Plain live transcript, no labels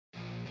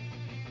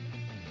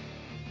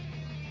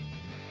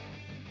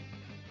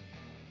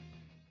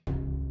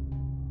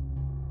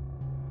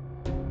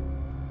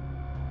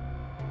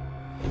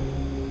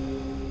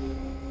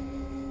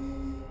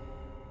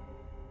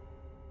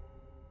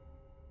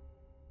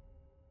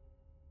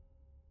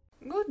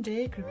Good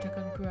day, crypto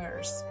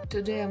conquerors!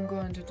 Today I'm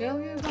going to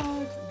tell you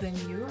about the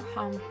new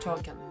HUMP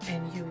token, a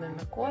new meme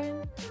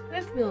coin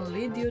that will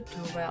lead you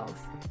to wealth.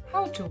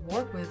 How to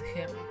work with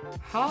him,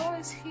 how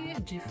is he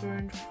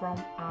different from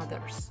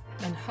others,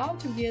 and how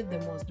to get the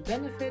most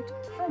benefit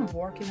from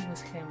working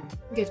with him.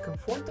 Get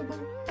comfortable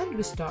and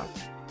we start.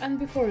 And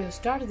before you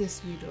start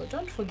this video,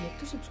 don't forget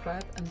to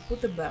subscribe and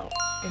put the bell,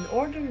 in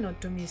order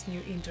not to miss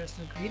new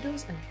interesting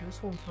videos and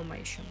useful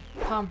information.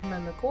 HUMP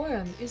Meme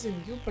Coin is a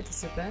new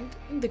participant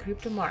in the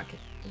crypto market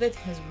that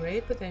has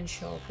great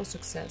potential for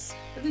success.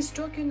 This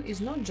token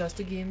is not just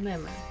a game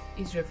meme,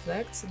 it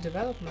reflects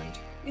development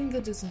in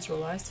the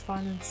decentralized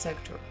finance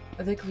sector.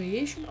 The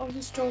creation of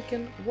this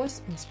token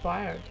was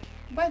inspired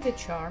by the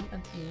charm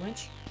and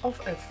image of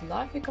a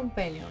fluffy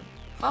companion.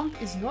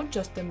 HUMP is not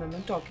just a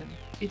meme token,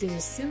 it is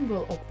a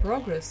symbol of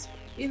progress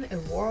in a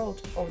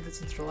world of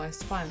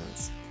decentralized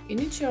finance.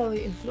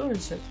 Initially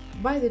influenced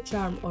by the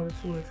charm of a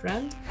furry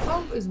friend,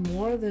 HUMP is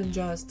more than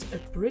just a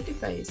pretty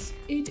face.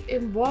 It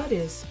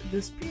embodies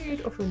the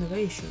spirit of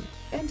innovation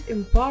and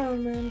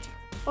empowerment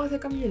of the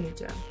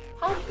community.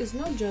 HUMP is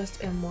not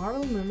just a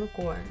Marvel meme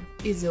coin,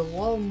 it's a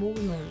whole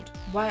movement.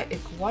 By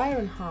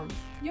acquiring HUMP,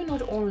 you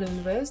not only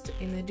invest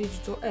in a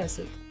digital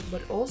asset,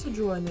 but also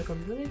join a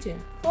community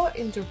for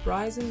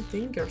enterprising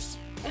thinkers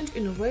and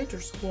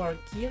innovators who are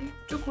keen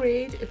to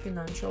create a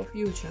financial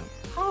future.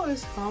 How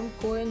is HUMP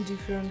Coin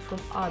different from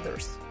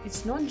others?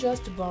 It's not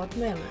just about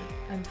meme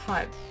and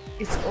hype,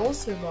 it's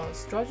also about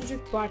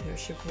strategic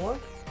partnership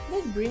work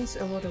that brings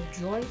a lot of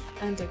joy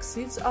and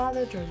exceeds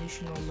other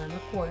traditional meme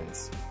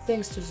coins,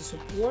 thanks to the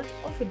support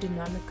of a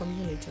dynamic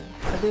community.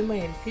 The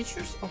main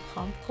features of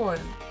HUMP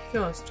Coin: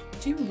 first,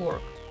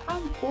 teamwork.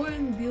 HUMP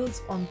Coin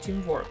builds on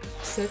teamwork.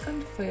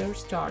 Second, fair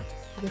start.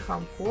 The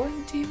HUMP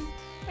Coin team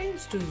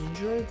aims to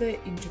ensure the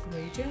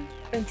integrity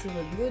and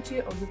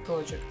reliability of the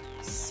project.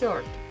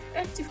 Third,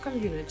 active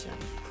community.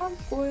 HUMP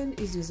Coin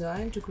is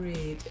designed to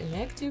create an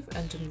active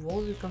and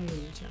involved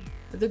community.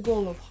 The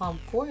goal of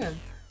HUMP Coin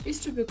is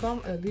to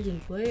become a leading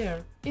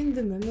player in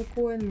the meme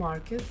coin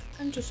market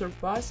and to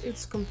surpass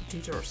its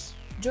competitors.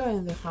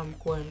 Join the HUMP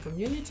Coin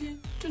community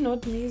to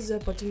not miss the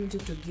opportunity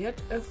to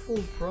get a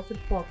full profit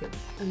pocket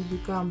and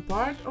become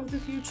part of the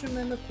future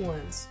meme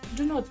coins.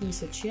 Do not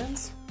miss a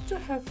chance to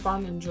have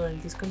fun enjoying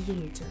this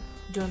community.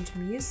 Don't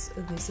miss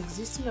this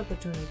existing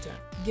opportunity.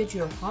 Get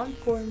your HUMP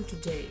Coin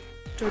today.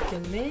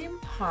 Token name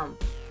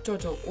HUMP.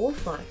 Total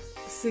offer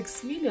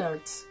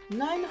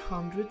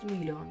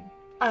 6,900,000,000.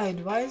 I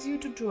advise you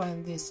to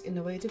join this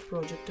innovative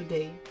project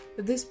today.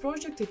 This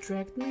project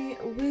attracted me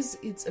with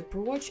its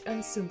approach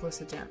and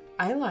simplicity.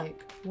 I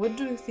like. What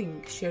do you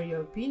think? Share your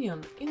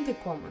opinion in the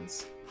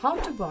comments. How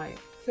to buy?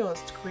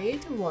 First,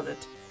 create a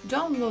wallet.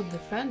 Download the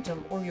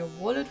Phantom or your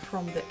wallet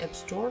from the App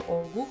Store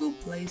or Google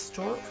Play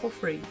Store for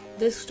free.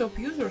 Desktop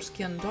users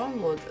can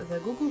download the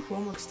Google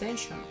Chrome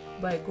extension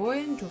by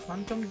going to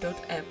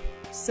phantom.app.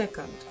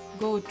 Second,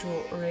 go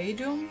to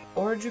Radium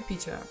or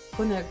Jupiter.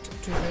 Connect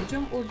to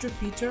Radium or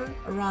Jupiter,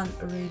 run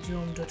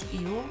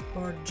radium.io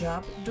or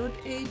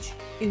jab.h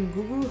in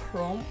Google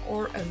Chrome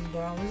or a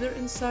browser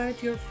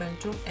inside your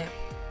Phantom app.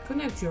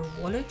 Connect your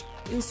wallet,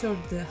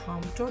 insert the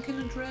HUMP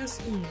token address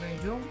in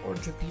Radium or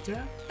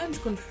Jupiter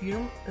and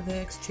confirm the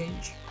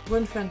exchange.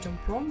 When Phantom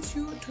prompts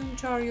you to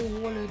enter your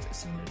wallet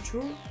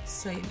signature,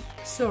 same.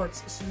 Third,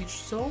 switch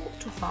SOL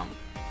to HUMP.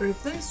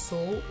 Replace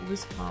SOL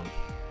with HUMP.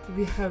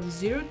 We have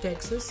zero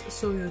taxes,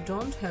 so you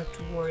don't have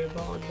to worry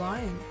about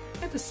buying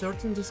at a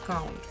certain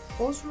discount.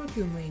 Also,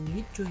 you may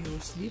need to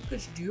use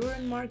slippage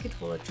during market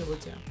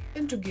volatility.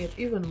 And to get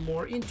even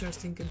more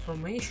interesting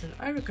information,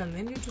 I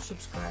recommend you to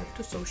subscribe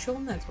to social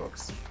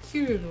networks.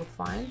 Here you will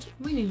find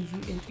many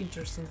new and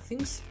interesting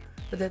things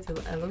that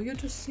will allow you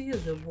to see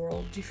the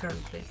world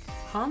differently.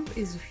 HUMP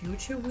is a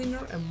future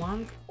winner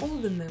among all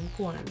the meme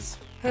coins.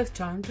 Have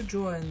time to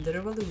join the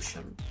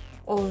revolution.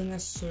 All the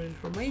necessary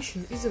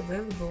information is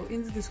available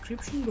in the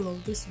description below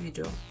this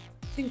video.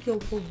 Thank you all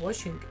for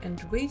watching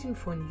and waiting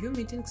for new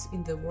meetings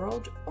in the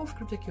world of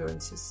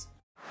cryptocurrencies.